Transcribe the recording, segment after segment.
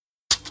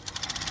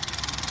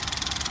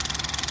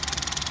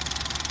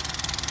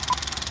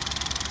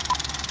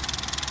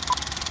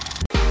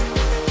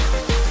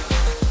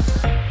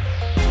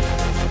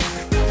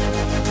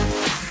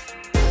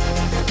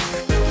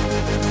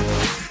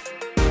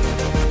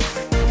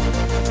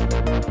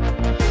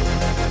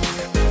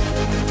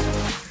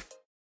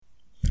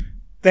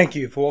Thank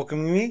you for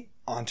welcoming me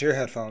onto your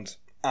headphones.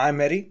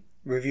 I'm Eddie,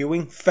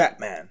 reviewing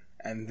Fatman,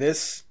 and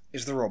this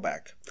is the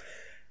rollback.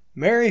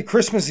 Merry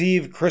Christmas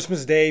Eve,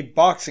 Christmas Day,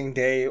 Boxing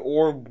Day,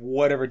 or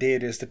whatever day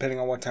it is, depending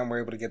on what time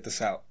we're able to get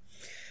this out.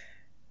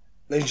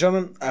 Ladies and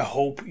gentlemen, I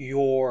hope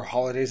your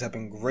holidays have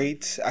been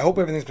great. I hope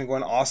everything's been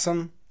going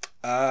awesome.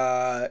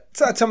 It's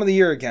that time of the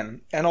year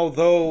again, and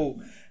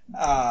although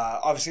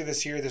obviously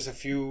this year there's a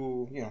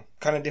few,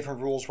 kind of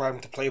different rules we're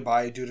having to play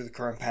by due to the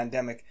current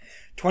pandemic.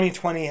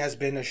 2020 has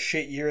been a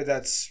shit year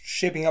that's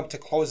shaping up to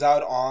close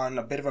out on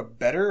a bit of a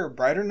better or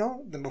brighter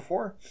note than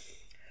before.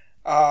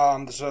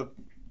 At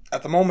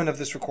the moment of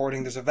this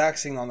recording, there's a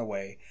vaccine on the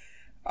way.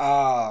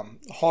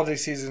 Holiday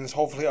season is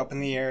hopefully up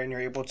in the air, and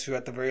you're able to,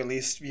 at the very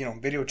least,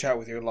 video chat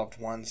with your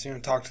loved ones,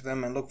 talk to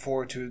them and look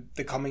forward to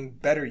the coming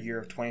better year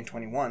of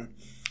 2021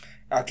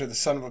 after the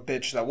son of a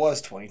bitch that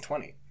was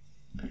 2020.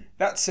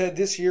 That said,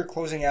 this year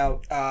closing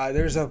out,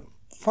 there's a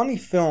funny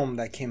film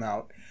that came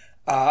out.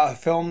 A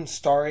film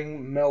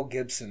starring Mel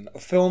Gibson. A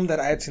film that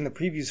I had seen the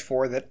previews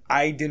for that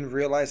I didn't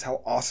realize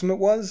how awesome it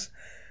was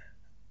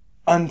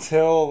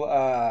until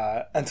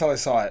I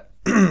saw it.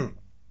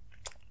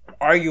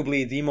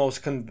 Arguably the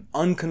most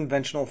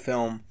unconventional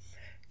film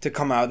to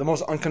come out. The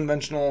most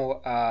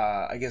unconventional,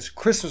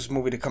 Christmas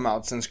movie to come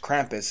out since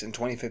Krampus in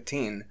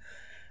 2015.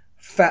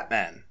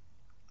 Fatman.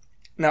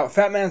 Now,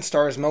 Fatman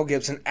stars Mel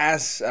Gibson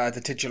as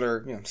the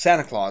titular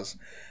Santa Claus.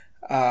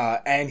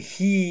 And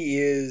he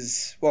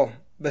is,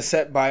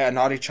 beset by a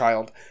naughty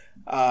child.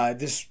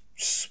 This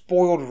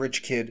spoiled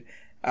rich kid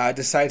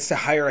decides to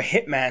hire a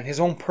hitman, his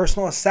own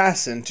personal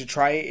assassin, to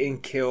try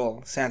and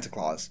kill Santa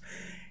Claus.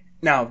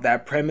 Now,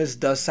 that premise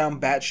does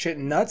sound batshit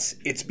nuts.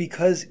 It's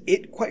because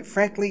it, quite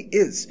frankly,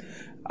 is.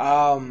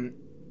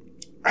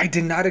 I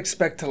did not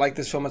expect to like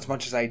this film as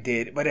much as I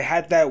did, but it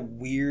had that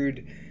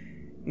weird,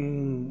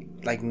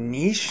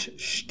 niche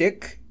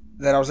shtick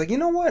that I was like, you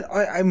know what?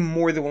 I'm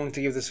more than willing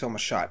to give this film a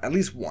shot, at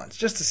least once,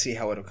 just to see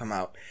how it'll come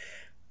out.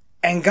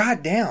 And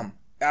goddamn,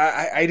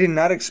 I did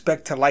not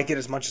expect to like it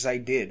as much as I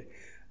did.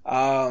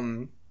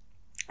 In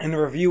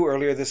a review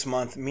earlier this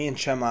month, me and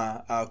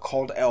Chema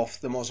called Elf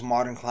the most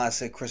modern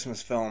classic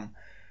Christmas film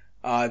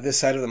this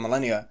side of the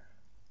millennia.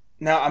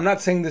 Now, I'm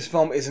not saying this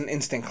film is an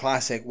instant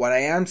classic. What I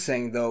am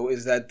saying, though,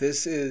 is that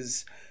this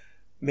is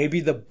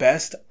maybe the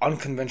best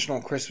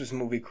unconventional Christmas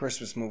movie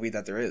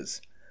that there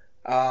is.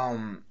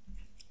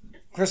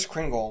 Kris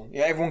Kringle,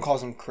 everyone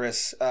calls him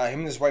Chris.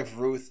 Him and his wife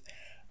Ruth,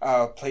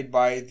 played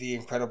by the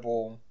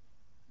incredible,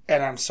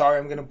 and I'm sorry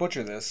I'm going to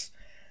butcher this,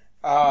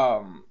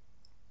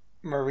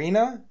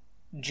 Marina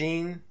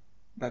Jean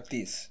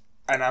Baptiste.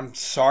 And I'm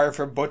sorry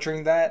for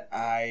butchering that.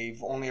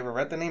 I've only ever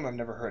read the name. I've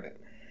never heard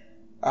it.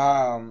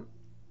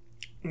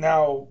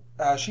 Now,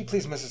 she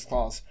plays Mrs.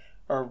 Claus,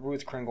 or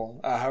Ruth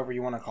Kringle, however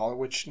you want to call it,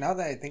 which, now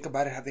that I think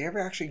about it, have they ever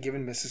actually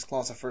given Mrs.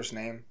 Claus a first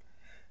name?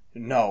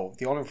 No.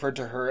 They only referred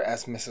to her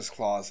as Mrs.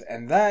 Claus.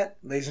 And that,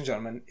 ladies and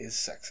gentlemen, is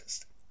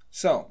sexist.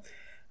 So,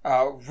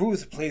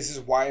 Ruth plays his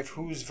wife,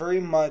 who's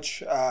very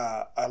much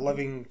a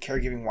loving,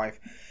 caregiving wife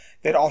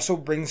that also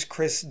brings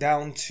Chris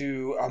down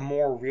to a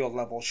more real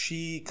level.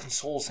 She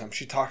consoles him.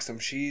 She talks to him.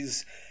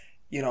 She's,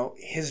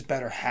 his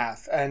better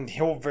half, and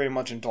he'll very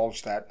much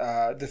indulge that.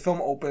 The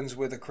film opens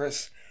with a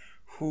Chris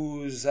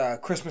whose his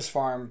Christmas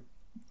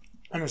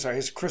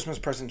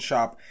present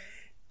shop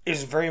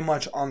is very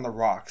much on the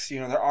rocks.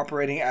 They're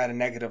operating at a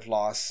negative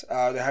loss.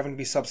 They're having to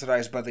be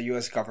subsidized by the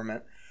U.S.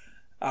 government.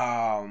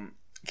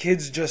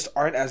 Kids just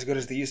aren't as good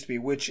as they used to be,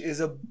 which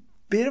is a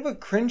bit of a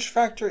cringe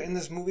factor in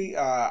this movie.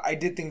 I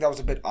did think that was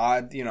a bit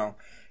odd,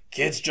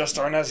 kids just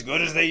aren't as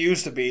good as they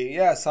used to be.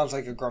 Yeah, sounds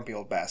like a grumpy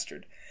old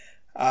bastard.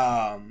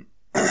 And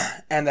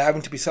they're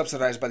having to be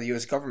subsidized by the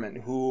U.S.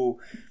 government, who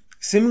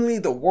seemingly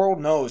the world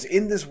knows,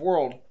 in this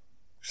world,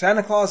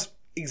 Santa Claus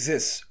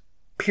exists,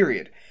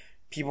 period.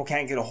 People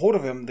can't get a hold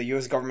of him. The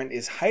U.S. government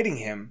is hiding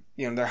him.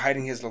 They're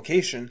hiding his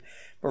location.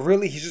 But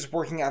really, he's just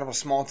working out of a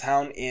small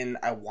town in,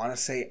 I want to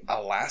say,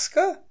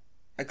 Alaska?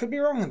 I could be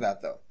wrong with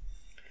that, though.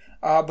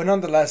 But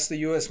nonetheless, the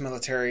U.S.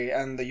 military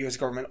and the U.S.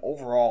 government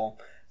overall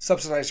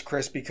subsidize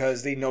Chris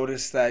because they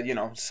notice that,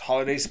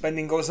 holiday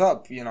spending goes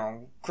up,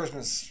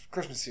 Christmas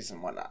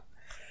season, whatnot.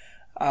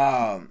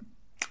 And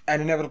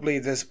inevitably,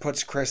 this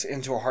puts Chris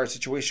into a hard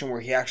situation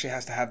where he actually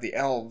has to have the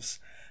elves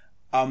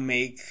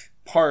make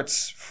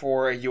parts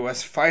for a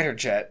U.S. fighter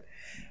jet,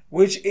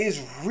 which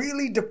is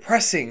really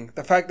depressing,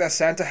 the fact that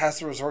Santa has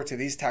to resort to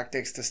these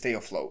tactics to stay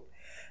afloat.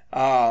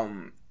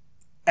 And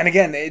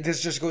again,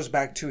 this just goes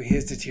back to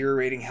his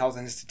deteriorating health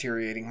and his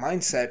deteriorating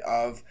mindset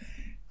of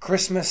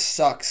Christmas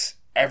sucks,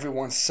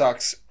 everyone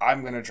sucks,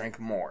 I'm going to drink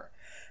more.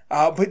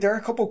 But there are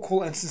a couple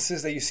cool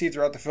instances that you see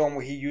throughout the film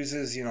where he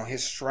uses,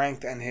 his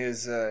strength and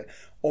his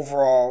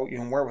overall,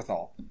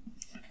 wherewithal.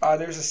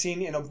 There's a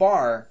scene in a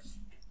bar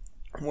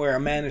where a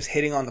man is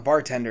hitting on the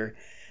bartender,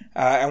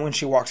 and when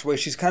she walks away,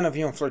 she's kind of,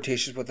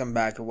 flirtatious with him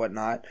back and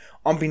whatnot.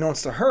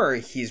 Unbeknownst to her,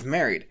 he's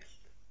married.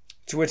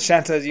 To which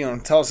Santa,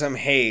 tells him,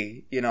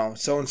 hey,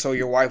 so-and-so,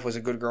 your wife was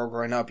a good girl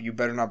growing up. You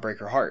better not break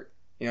her heart.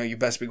 You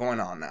best be going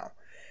on now.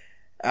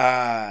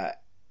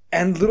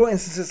 And little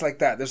instances like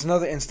that. There's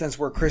another instance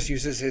where Chris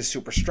uses his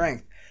super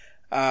strength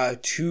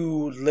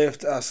to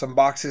lift some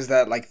boxes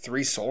that like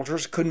 3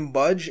 soldiers couldn't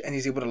budge, and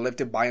he's able to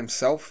lift it by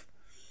himself.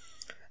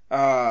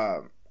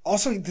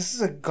 Also, this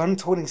is a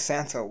gun-toting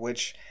Santa,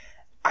 which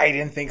I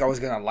didn't think I was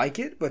gonna like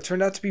it, but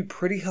turned out to be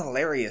pretty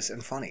hilarious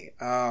and funny.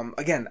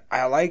 Again,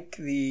 I like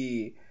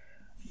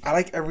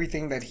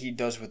everything that he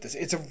does with this.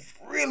 It's a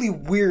really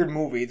weird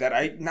movie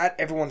that not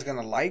everyone's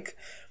gonna like,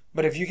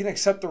 but if you can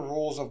accept the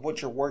rules of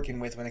what you're working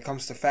with when it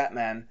comes to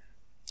Fatman,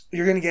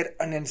 you're gonna get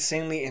an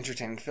insanely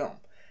entertaining film.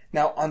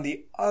 Now, on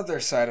the other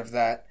side of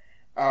that,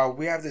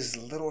 we have this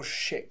little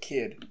shit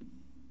kid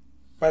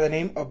by the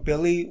name of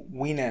Billy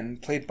Weenan,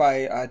 played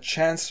by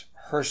Chance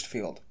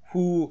Hurstfield,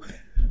 who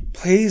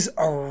plays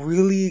a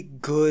really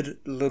good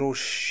little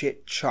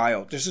shit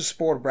child. There's a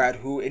spoiled brat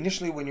who,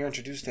 initially, when you're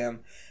introduced to him,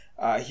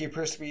 he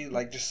appears to be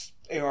like just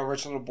a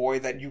rich little boy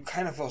that you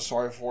kind of feel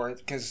sorry for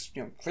because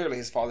clearly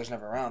his father's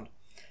never around.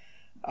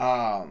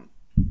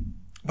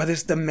 But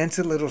this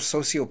demented little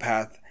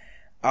sociopath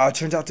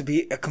turns out to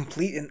be a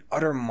complete and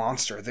utter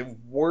monster. The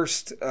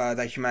worst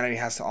that humanity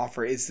has to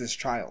offer is this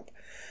child.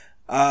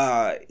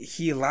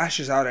 He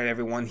lashes out at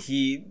everyone.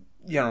 He,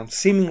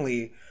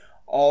 seemingly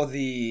all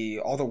the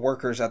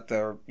workers at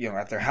their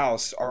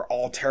house are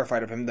all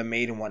terrified of him, the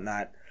maid and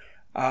whatnot.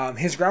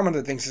 His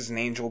grandmother thinks he's an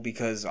angel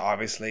because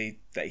obviously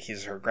that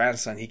he's her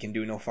grandson. He can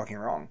do no fucking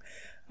wrong.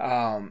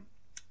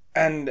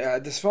 And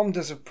this film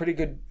does a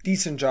pretty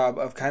decent job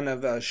of kind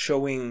of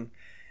showing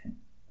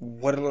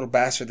what a little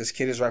bastard this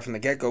kid is right from the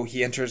get-go.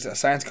 He enters a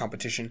science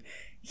competition.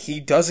 He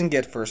doesn't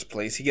get first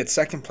place. He gets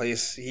second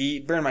place.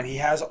 Bear in mind, he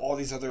has all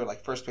these other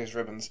like first place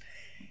ribbons.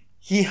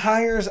 He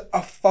hires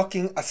a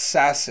fucking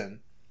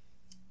assassin,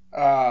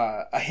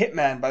 a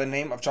hitman by the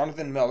name of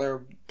Jonathan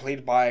Miller,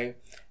 played by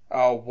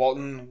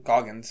Walton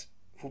Goggins,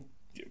 who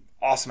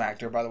awesome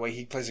actor, by the way.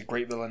 He plays a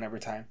great villain every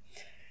time.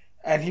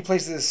 And he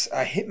plays this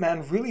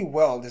hitman really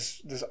well,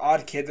 this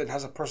odd kid that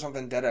has a personal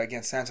vendetta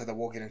against Santa that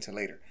we'll get into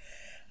later.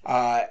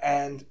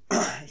 And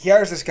he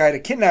hires this guy to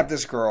kidnap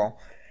this girl,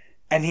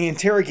 and he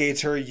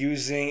interrogates her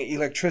using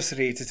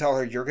electricity to tell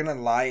her, you're going to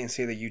lie and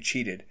say that you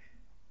cheated,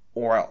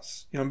 or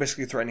else.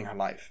 Basically threatening her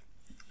life.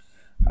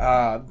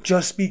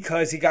 Just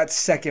because he got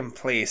second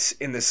place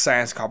in this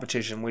science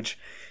competition, which,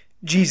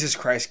 Jesus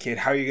Christ, kid,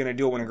 how are you going to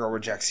do it when a girl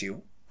rejects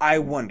you? I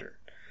wonder.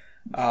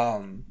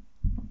 And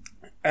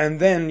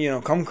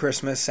then, come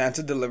Christmas,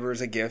 Santa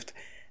delivers a gift,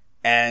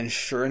 and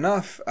sure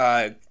enough,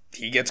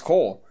 he gets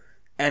coal.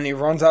 And he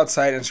runs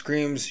outside and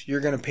screams, you're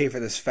going to pay for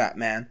this, fat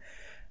man.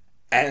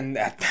 And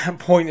at that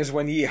point is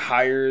when he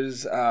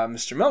hires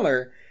Mr.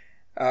 Miller,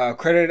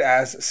 credited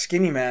as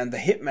Skinny Man, the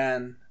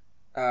hitman,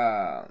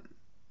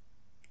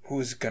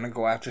 who's going to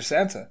go after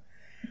Santa.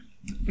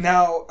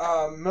 Now,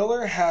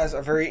 Miller has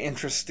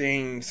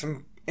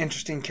some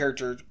interesting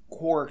character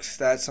quirks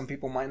that some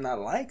people might not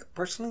like.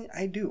 Personally,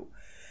 I do.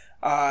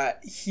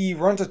 He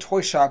runs a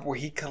toy shop where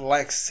he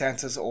collects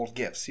Santa's old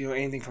gifts.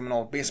 Anything from an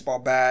old baseball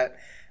bat,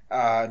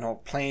 an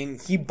old plane.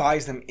 He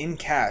buys them in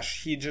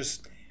cash. He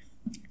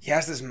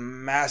has this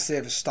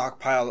massive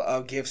stockpile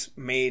of gifts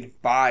made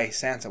by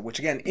Santa, which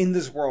again, in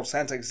this world,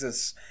 Santa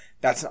exists.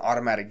 That's an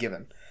automatic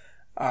given.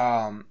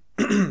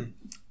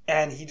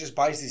 And he just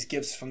buys these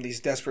gifts from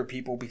these desperate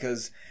people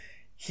because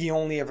he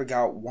only ever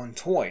got one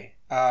toy.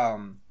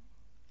 Now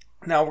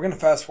we're going to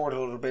fast forward a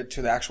little bit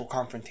to the actual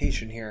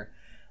confrontation here.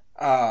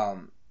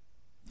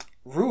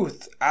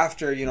 Ruth,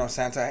 after,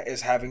 Santa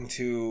is having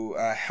to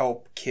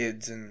help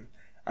kids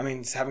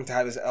having to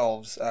have his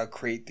elves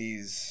create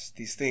these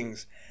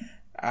things,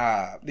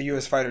 the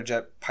U.S. fighter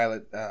jet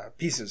pilot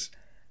pieces.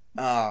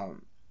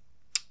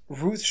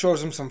 Ruth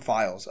shows him some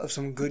files of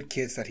some good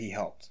kids that he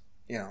helped,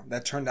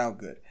 that turned out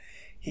good.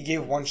 He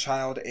gave one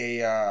child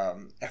a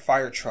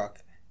fire truck,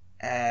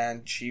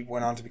 and she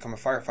went on to become a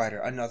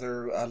firefighter.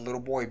 Another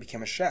little boy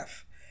became a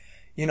chef.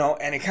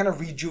 And it kind of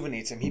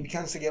rejuvenates him. He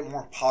begins to get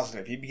more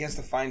positive. He begins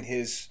to find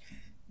his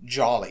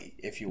jolly,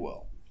 if you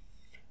will.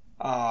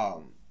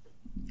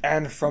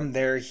 And from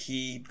there,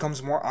 he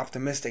becomes more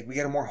optimistic. We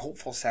get a more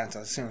hopeful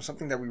Santa,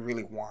 something that we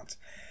really want.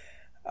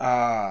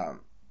 And,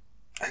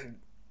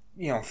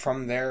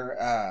 from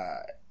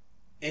there,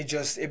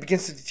 it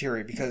begins to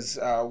deteriorate because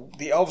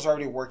the elves are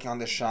already working on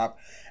this shop.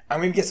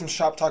 And we get some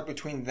shop talk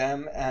between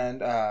them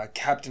and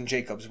Captain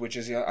Jacobs, which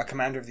is a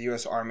commander of the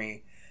U.S.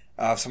 Army.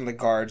 Some of the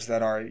guards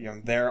that are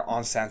there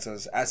on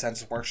Santa's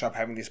workshop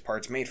having these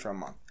parts made for a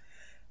month.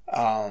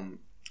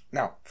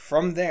 Now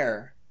from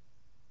there,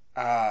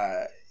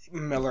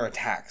 Miller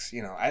attacks.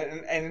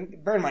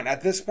 And bear in mind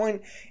at this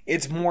point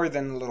it's more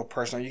than a little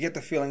personal. You get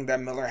the feeling that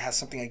Miller has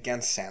something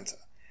against Santa.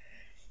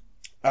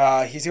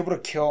 He's able to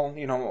kill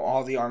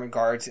all the army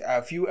guards.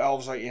 A few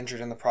elves are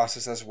injured in the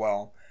process as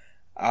well.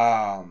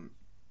 And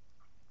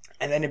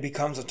then it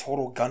becomes a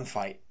total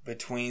gunfight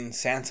between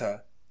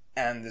Santa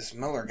and this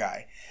Miller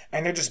guy,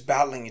 and they're just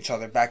battling each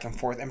other back and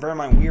forth. And bear in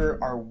mind,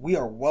 we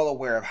are well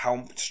aware of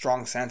how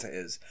strong Santa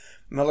is.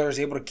 Miller is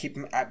able to keep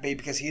him at bay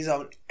because he's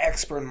an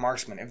expert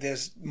marksman. If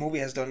this movie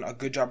has done a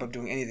good job of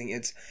doing anything,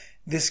 it's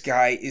this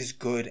guy is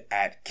good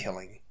at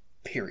killing.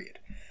 Period.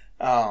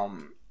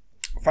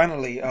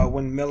 Finally,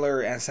 when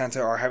Miller and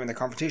Santa are having the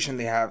confrontation,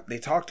 they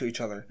talk to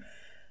each other.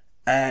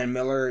 And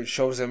Miller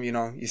shows them,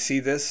 you see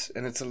this?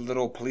 And it's a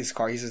little police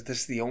car. He says,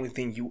 this is the only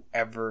thing you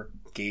ever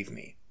gave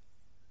me.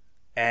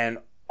 And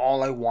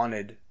all I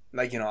wanted,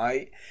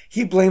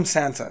 he blames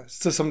Santa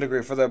to some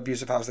degree for the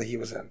abusive house that he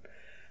was in.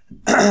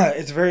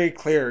 It's very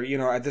clear,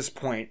 at this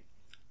point,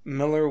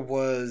 Miller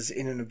was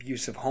in an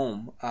abusive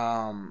home.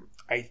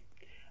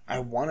 I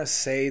want to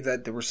say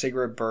that there were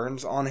cigarette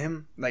burns on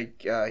him.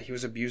 He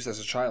was abused as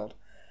a child.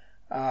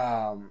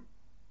 And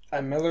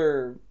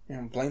Miller,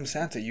 blames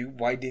Santa.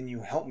 Why didn't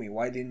you help me?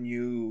 Why didn't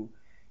you,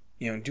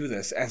 do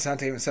this? And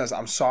Santa even says,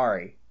 I'm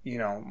sorry.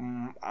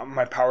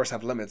 My powers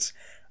have limits.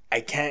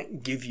 I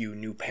can't give you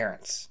new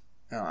parents.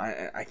 No,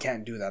 I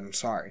can't do that. I'm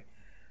sorry.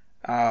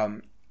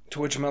 To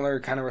which Miller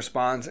kind of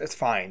responds, it's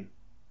fine.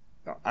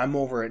 I'm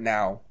over it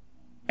now.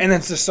 And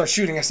then just starts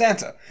shooting at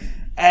Santa.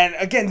 And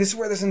again, this is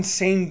where this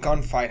insane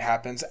gunfight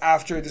happens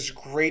after this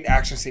great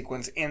action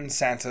sequence in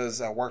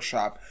Santa's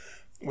workshop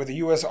with the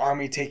U.S.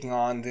 Army taking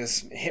on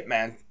this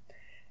hitman.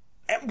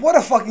 And what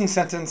a fucking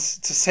sentence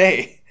to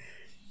say.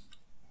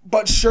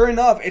 But sure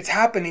enough, it's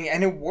happening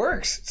and it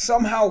works.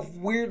 Somehow,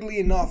 weirdly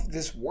enough,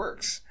 this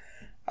works.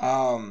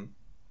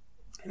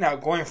 Now,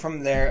 going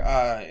from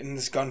there, in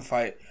this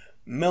gunfight,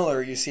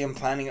 Miller, you see him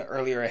planning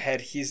earlier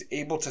ahead, he's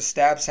able to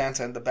stab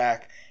Santa in the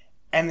back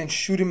and then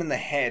shoot him in the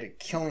head,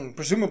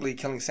 presumably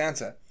killing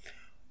Santa.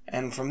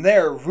 And from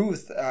there,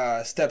 Ruth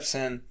steps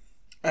in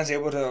and is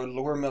able to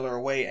lure Miller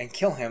away and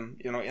kill him,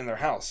 in their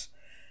house.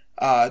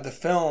 The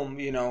film,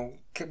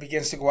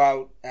 begins to go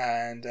out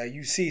and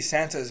you see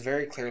Santa is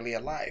very clearly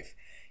alive.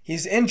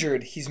 He's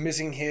injured. He's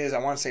missing his, I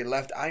want to say,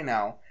 left eye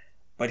now,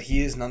 but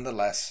he is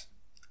nonetheless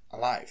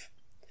alive.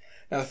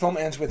 Now, the film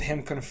ends with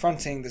him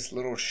confronting this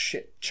little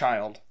shit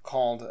child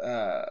called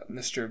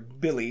Mr.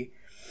 Billy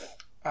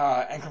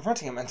and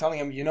confronting him and telling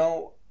him,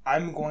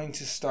 I'm going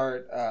to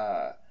start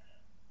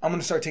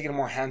taking a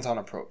more hands-on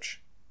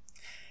approach.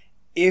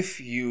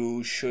 If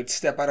you should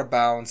step out of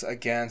bounds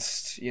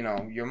against,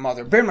 your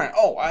mother. Bear in mind,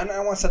 I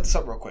want to set this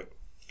up real quick.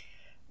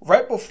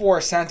 Right before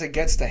Santa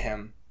gets to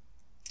him,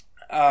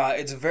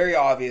 it's very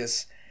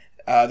obvious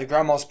the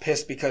grandma's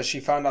pissed because she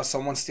found out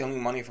someone's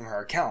stealing money from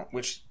her account,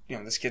 which,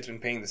 this kid's been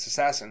paying this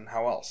assassin.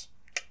 How else?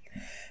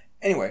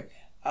 Anyway,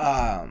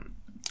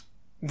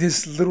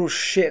 this little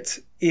shit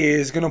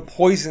is going to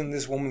poison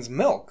this woman's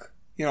milk.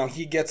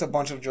 He gets a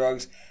bunch of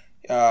drugs,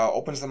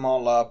 opens them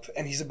all up,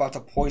 and he's about to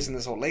poison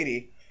this old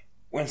lady.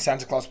 When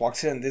Santa Claus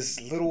walks in, this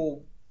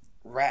little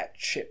rat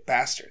shit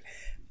bastard.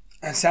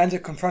 And Santa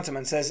confronts him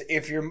and says,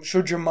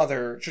 should your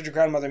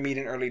grandmother meet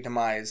an early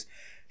demise,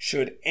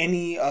 should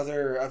any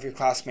other of your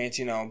classmates,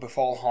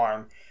 befall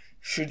harm,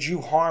 should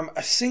you harm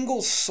a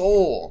single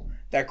soul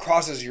that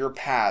crosses your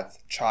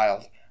path,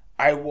 child,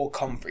 I will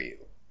come for you.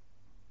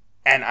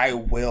 And I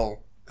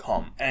will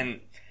come.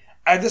 And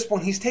at this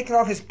point, he's taken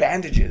off his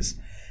bandages.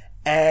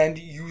 And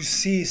you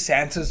see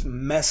Santa's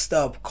messed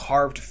up,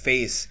 carved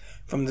face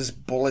from this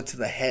bullet to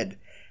the head.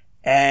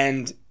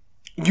 And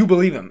you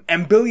believe him.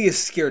 And Billy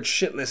is scared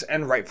shitless,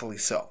 and rightfully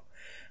so.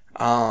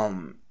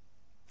 And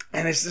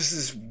it's just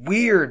this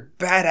weird,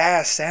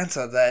 badass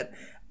Santa that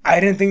I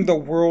didn't think the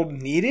world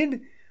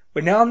needed.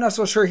 But now I'm not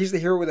so sure he's the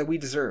hero that we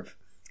deserve.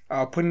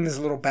 Putting this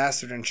little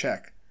bastard in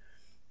check.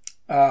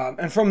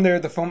 And from there,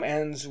 the film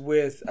ends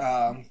with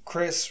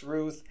Chris,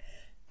 Ruth,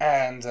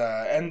 and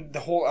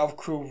the whole elf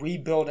crew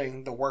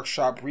rebuilding the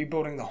workshop,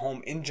 rebuilding the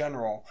home in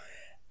general.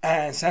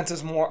 And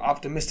Santa's more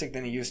optimistic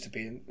than he used to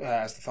be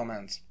as the film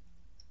ends.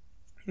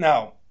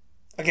 Now,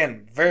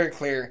 again, very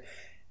clear,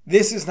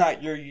 this is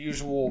not your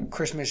usual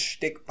Christmas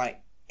shtick by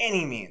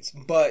any means.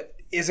 But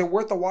is it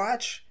worth a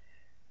watch?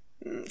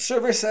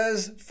 Survey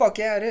says, fuck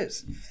yeah, it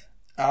is.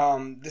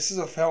 This is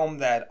a film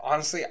that,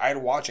 honestly, I'd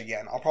watch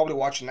again. I'll probably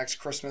watch it next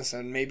Christmas,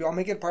 and maybe I'll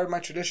make it part of my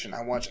tradition.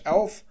 I watch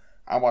Elf,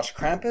 I watch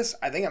Krampus.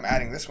 I think I'm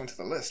adding this one to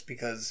the list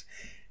because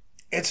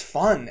it's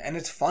fun, and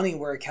it's funny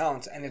where it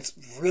counts, and it's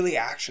really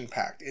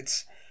action-packed.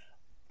 It's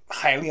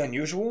highly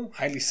unusual,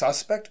 highly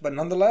suspect, but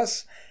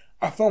nonetheless,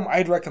 a film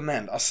I'd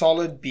recommend. A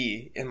solid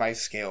B in my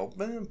scale.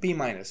 B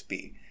minus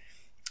B.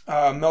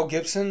 Mel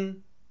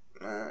Gibson,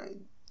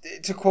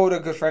 to quote a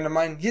good friend of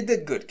mine, you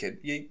did good, kid.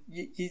 You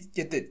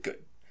did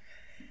good.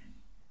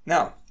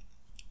 Now,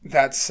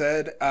 that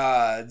said,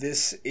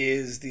 this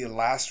is the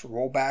last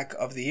rollback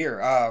of the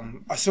year.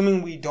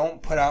 Assuming we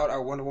don't put out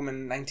our Wonder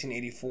Woman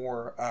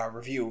 1984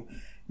 review,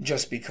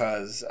 just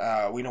because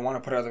we don't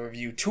want to put out the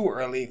review too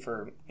early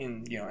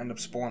end up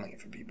spoiling it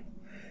for people.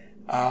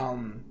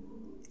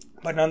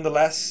 But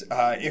nonetheless,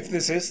 if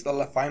this is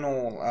the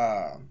final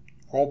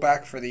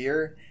rollback for the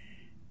year,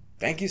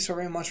 thank you so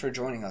very much for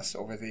joining us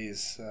over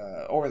this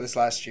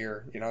last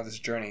year. This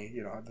journey.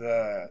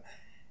 The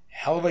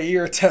hell of a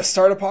year to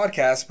start a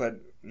podcast, but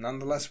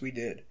nonetheless, we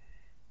did.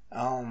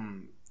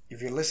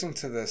 If you're listening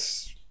to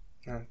this,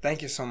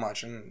 thank you so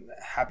much, and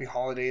happy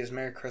holidays,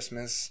 Merry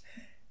Christmas,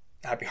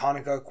 Happy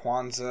Hanukkah,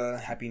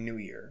 Kwanzaa, Happy New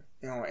Year.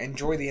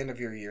 Enjoy the end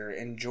of your year.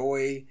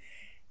 Enjoy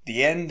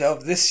the end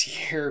of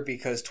this year,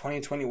 because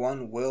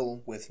 2021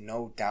 will, with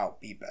no doubt,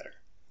 be better.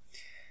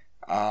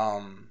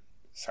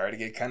 Sorry to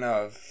get kind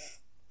of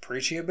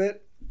preachy a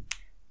bit.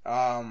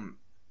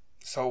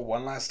 So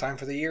one last time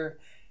for the year,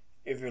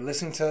 if you're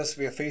listening to us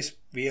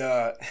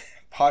via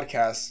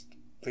podcast,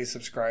 please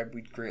subscribe.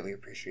 We'd greatly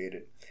appreciate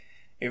it.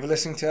 If you're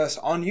listening to us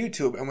on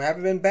YouTube, and we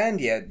haven't been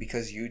banned yet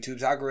because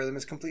YouTube's algorithm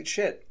is complete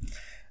shit.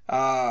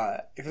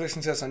 If you're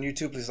listening to us on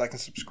YouTube, please like and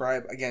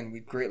subscribe. Again,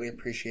 we'd greatly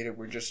appreciate it.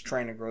 We're just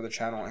trying to grow the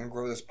channel and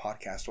grow this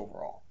podcast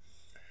overall.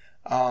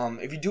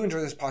 If you do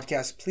enjoy this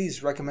podcast,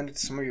 please recommend it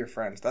to some of your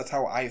friends. That's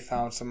how I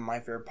found some of my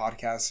favorite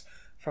podcasts,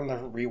 from the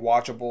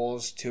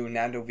Rewatchables to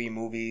Nando V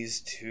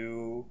Movies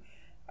to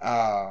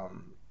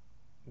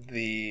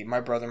the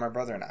My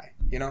Brother and I.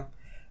 You know,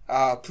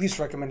 please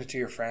recommend it to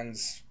your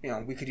friends. You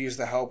know, we could use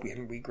the help.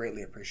 We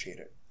greatly appreciate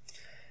it.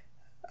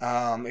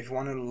 If you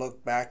want to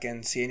look back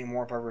and see any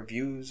more of our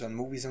reviews on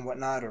movies and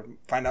whatnot, or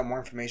find out more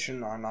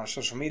information on our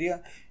social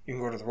media, you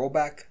can go to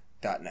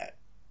therollback.net.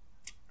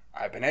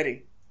 I've been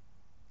Eddie,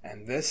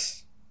 and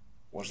this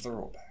was The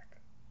Rollback.